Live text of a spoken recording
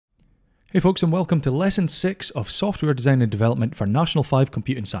Hey folks, and welcome to Lesson 6 of Software Design and Development for National 5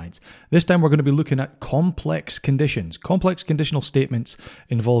 Computing Science. This time we're going to be looking at complex conditions. Complex conditional statements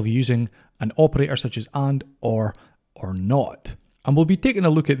involve using an operator such as and, or not. And we'll be taking a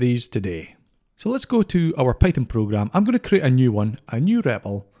look at these today. So let's go to our Python program. I'm going to create a new one, a new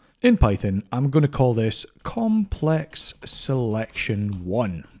REPL in Python. I'm going to call this Complex Selection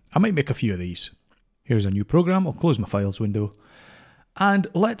 1. I might make a few of these. Here's a new program. I'll close my files window. And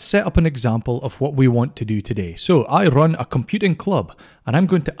let's set up an example of what we want to do today. So I run a computing club and I'm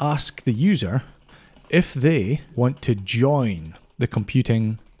going to ask the user if they want to join the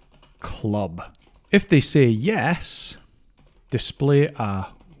computing club. If they say yes, display a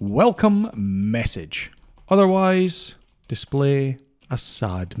welcome message. Otherwise, display a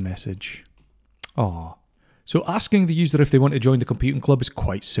sad message. Aww. So asking the user if they want to join the computing club is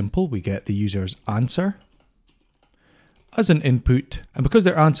quite simple. We get the user's answer as an input, and because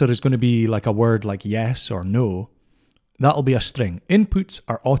their answer is going to be like a word like yes or no, that'll be a string. Inputs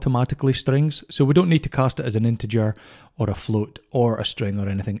are automatically strings, so we don't need to cast it as an integer or a float or a string or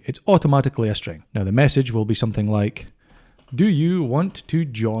anything. It's automatically a string. Now the message will be something like, do you want to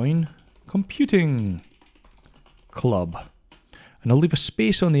join computing club? And I'll leave a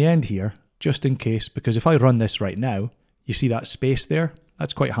space on the end here just in case, because if I run this right now, you see that space there?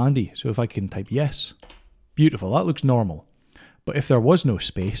 That's quite handy. So if I can type yes, beautiful, that looks normal. But if there was no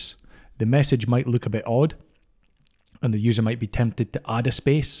space, the message might look a bit odd and the user might be tempted to add a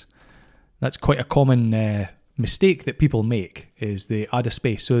space. That's quite a common mistake that people make, is they add a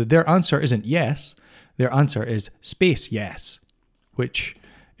space. So their answer isn't yes, their answer is space yes, which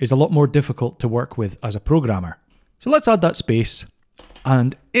is a lot more difficult to work with as a programmer. So let's add that space.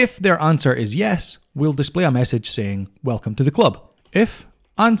 And if their answer is yes, we'll display a message saying, welcome to the club. If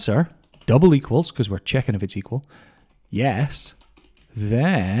answer double equals, because we're checking if it's equal, yes,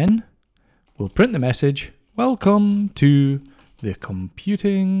 then we'll print the message, welcome to the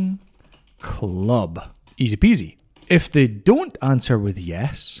computing club. Easy peasy. If they don't answer with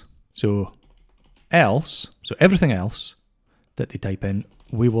yes, so else, so everything else that they type in,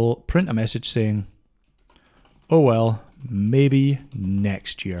 we will print a message saying, oh well, maybe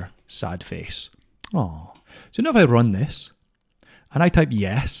next year, sad face. Oh. So now if I run this and I type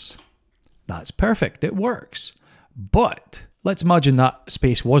yes, that's perfect, it works. But let's imagine that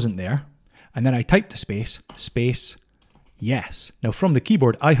space wasn't there, and then I typed a space yes. Now from the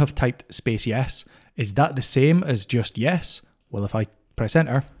keyboard, I have typed space yes. Is that the same as just yes? Well, if I press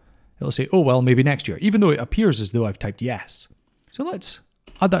enter, it'll say, oh well, maybe next year, even though it appears as though I've typed yes. So let's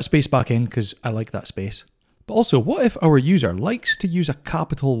add that space back in because I like that space. But also, what if our user likes to use a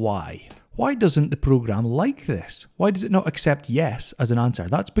capital Y? Why doesn't the program like this? Why does it not accept yes as an answer?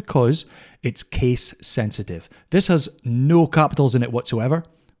 That's because it's case sensitive. This has no capitals in it whatsoever,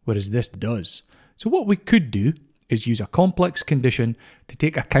 whereas this does. So what we could do is use a complex condition to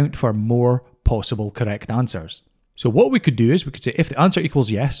take account for more possible correct answers. So what we could do is we could say if the answer equals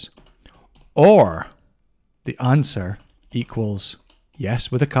yes, or the answer equals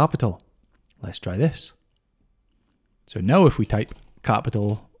yes with a capital. Let's try this. So now if we type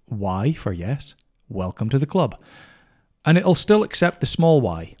capital Y for yes, welcome to the club. And it'll still accept the small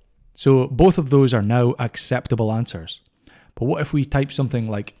y. So both of those are now acceptable answers. But what if we type something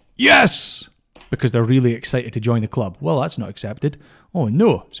like yes, because they're really excited to join the club? Well, that's not accepted. Oh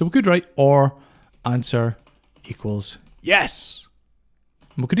no. So we could write or answer equals yes.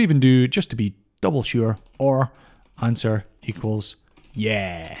 And we could even do, just to be double sure, or answer equals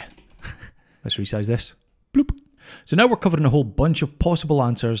yeah. Let's resize this. Bloop. So now we're covering a whole bunch of possible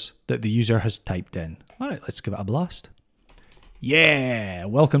answers that the user has typed in. All right, let's give it a blast. Yeah,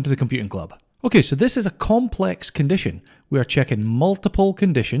 welcome to the computing club. Okay, so this is a complex condition. We are checking multiple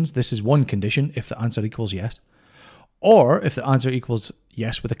conditions. This is one condition if the answer equals yes, or if the answer equals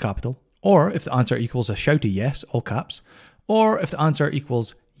yes with a capital, or if the answer equals a shouty yes, all caps, or if the answer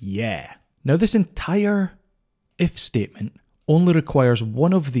equals yeah. Now this entire if statement only requires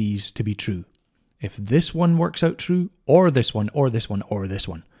one of these to be true. If this one works out true, or this one, or this one, or this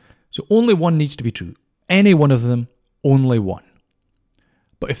one. So only one needs to be true. Any one of them, only one.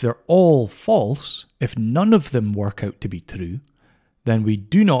 But if they're all false, if none of them work out to be true, then we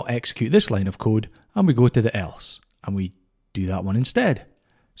do not execute this line of code and we go to the else. And we do that one instead.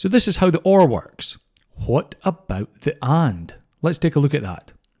 So this is how the or works. What about the and? Let's take a look at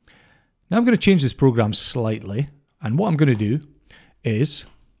that. Now I'm going to change this program slightly. And what I'm going to do is,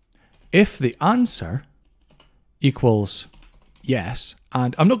 if the answer equals yes,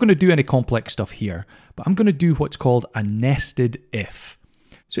 and I'm not going to do any complex stuff here, but I'm going to do what's called a nested if.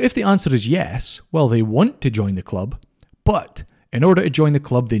 So if the answer is yes, well, they want to join the club, but In order to join the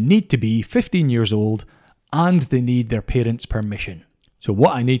club, they need to be 15 years old and they need their parents' permission. So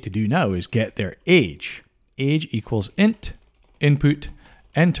what I need to do now is get their age. Age equals int, input,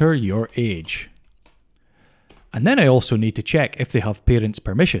 enter your age. And then I also need to check if they have parents'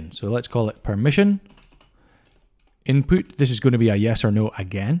 permission. So let's call it permission. Input, this is going to be a yes or no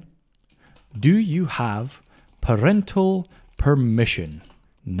again. Do you have parental permission?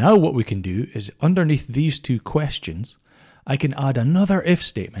 Now what we can do is underneath these two questions, I can add another if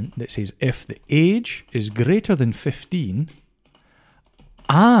statement that says if the age is greater than 15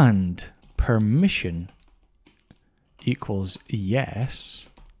 and permission equals yes,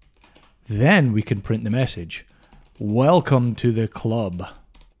 then we can print the message, welcome to the club.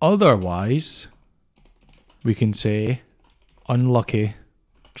 Otherwise, we can say, unlucky,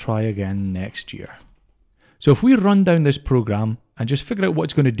 try again next year. So if we run down this program and just figure out what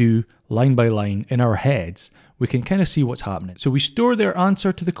it's going to do line by line in our heads, we can kind of see what's happening. So we store their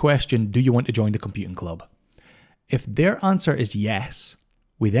answer to the question, do you want to join the computing club? If their answer is yes,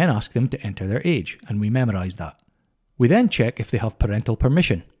 we then ask them to enter their age and we memorize that. We then check if they have parental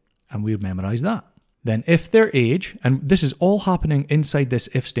permission and we memorize that. Then if their age, and this is all happening inside this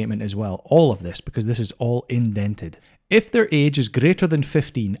if statement as well, all of this, because this is all indented. If their age is greater than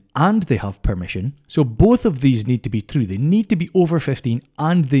 15 and they have permission, so both of these need to be true. They need to be over 15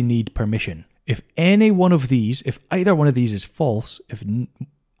 and they need permission. If any one of these, if either one of these is false, if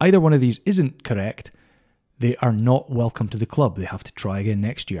either one of these isn't correct, they are not welcome to the club. They have to try again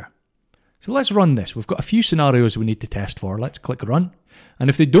next year. So let's run this. We've got a few scenarios we need to test for. Let's click run. And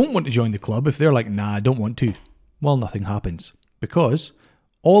if they don't want to join the club, if they're like, nah, I don't want to, well, nothing happens. Because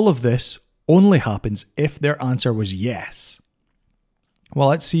all of this only happens if their answer was yes. Well,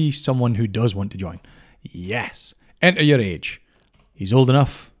 let's see someone who does want to join. Yes. Enter your age. He's old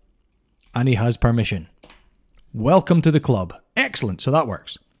enough and he has permission. Welcome to the club. Excellent. So that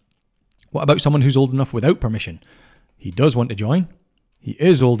works. What about someone who's old enough without permission? He does want to join. He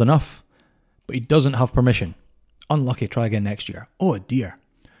is old enough, but he doesn't have permission. Unlucky, try again next year. Oh dear.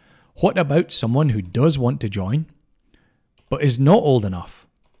 What about someone who does want to join, but is not old enough,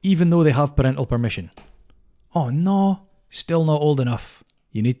 even though they have parental permission? Oh no, still not old enough.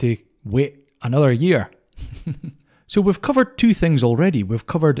 You need to wait another year. So we've covered two things already. We've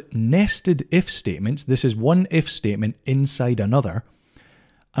covered nested if statements. This is one if statement inside another.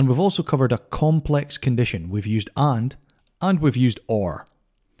 And we've also covered a complex condition. We've used and we've used or.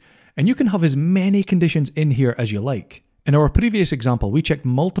 And you can have as many conditions in here as you like. In our previous example, we checked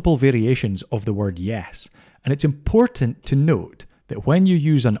multiple variations of the word yes. And it's important to note that when you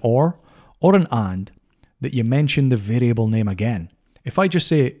use an or an and, that you mention the variable name again. If I just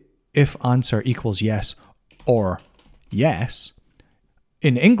say if answer equals yes or yes,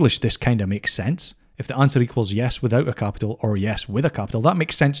 in English this kind of makes sense. If the answer equals yes without a capital or yes with a capital, that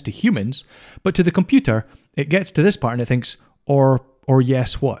makes sense to humans. But to the computer, it gets to this part and it thinks, or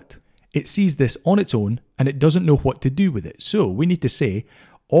yes what? It sees this on its own and it doesn't know what to do with it. So we need to say,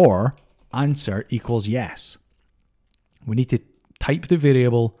 or answer equals yes. We need to type the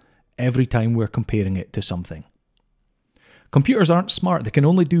variable every time we're comparing it to something. Computers aren't smart. They can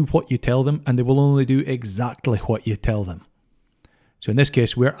only do what you tell them and they will only do exactly what you tell them. So in this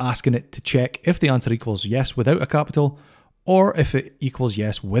case, we're asking it to check if the answer equals yes without a capital or if it equals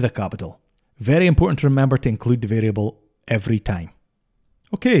yes with a capital. Very important to remember to include the variable every time.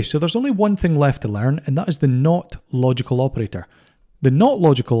 Okay, so there's only one thing left to learn, and that is the not logical operator. The not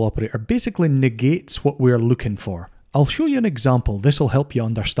logical operator basically negates what we're looking for. I'll show you an example. This will help you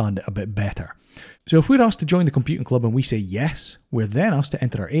understand it a bit better. So if we're asked to join the computing club and we say yes, we're then asked to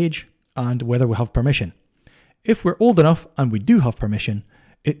enter our age and whether we have permission. If we're old enough and we do have permission,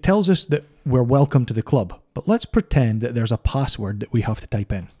 it tells us that we're welcome to the club. But let's pretend that there's a password that we have to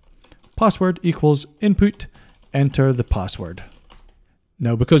type in. Password equals input, enter the password.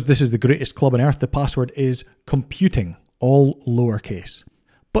 Now, because this is the greatest club on earth, the password is computing, all lowercase.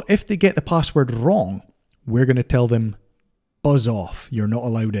 But if they get the password wrong, we're going to tell them, buzz off, you're not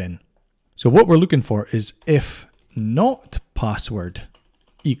allowed in. So what we're looking for is if not password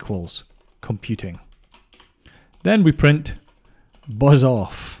equals computing. Then we print buzz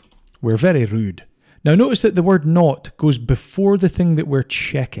off. We're very rude. Now notice that the word not goes before the thing that we're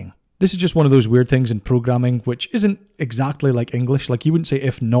checking. This is just one of those weird things in programming which isn't exactly like English. Like you wouldn't say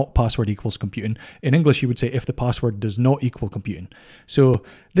if not password equals computing. In English you would say if the password does not equal computing. So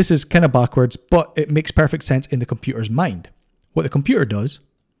this is kind of backwards, but it makes perfect sense in the computer's mind. What the computer does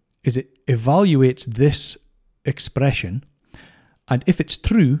is it evaluates this expression, and if it's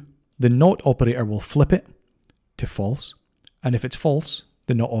true, the not operator will flip it to false, and if it's false,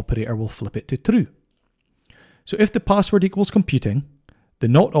 the not operator will flip it to true. So if the password equals computing, the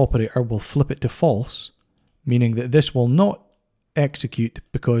not operator will flip it to false, meaning that this will not execute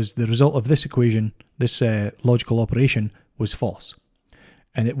because the result of this equation, this logical operation, was false.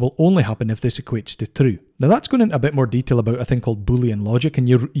 And it will only happen if this equates to true. Now that's going into a bit more detail about a thing called Boolean logic, and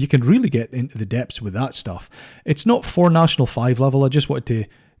you can really get into the depths with that stuff. It's not for National 5 level, I just wanted to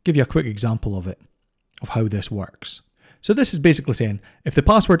give you a quick example of it, of how this works. So this is basically saying, if the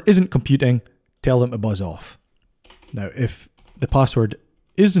password isn't computing, tell them to buzz off. Now if the password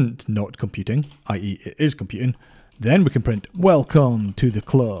isn't not computing, i.e. it is computing, then we can print, welcome to the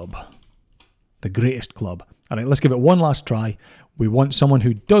club, the greatest club. All right, let's give it one last try. We want someone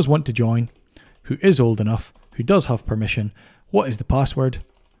who does want to join, who is old enough, who does have permission. What is the password?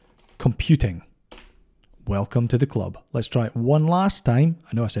 Computing. Welcome to the club. Let's try it one last time.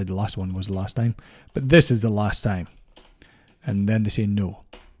 I know I said the last one was the last time, but this is the last time. And then they say no.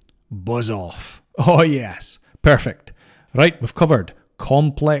 Buzz off. Oh yes, perfect. Right, we've covered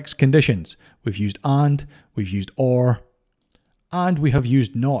complex conditions. We've used and, we've used or, and we have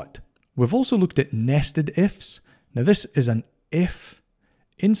used not. We've also looked at nested ifs. Now this is an if,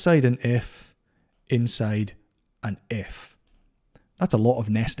 inside an if, inside an if. That's a lot of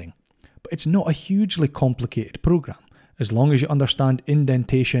nesting, but it's not a hugely complicated program. As long as you understand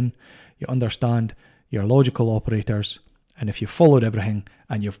indentation, you understand your logical operators, and if you've followed everything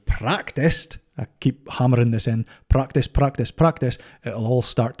and you've practiced, I keep hammering this in, practice, practice, practice, it'll all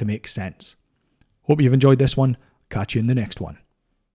start to make sense. Hope you've enjoyed this one. Catch you in the next one.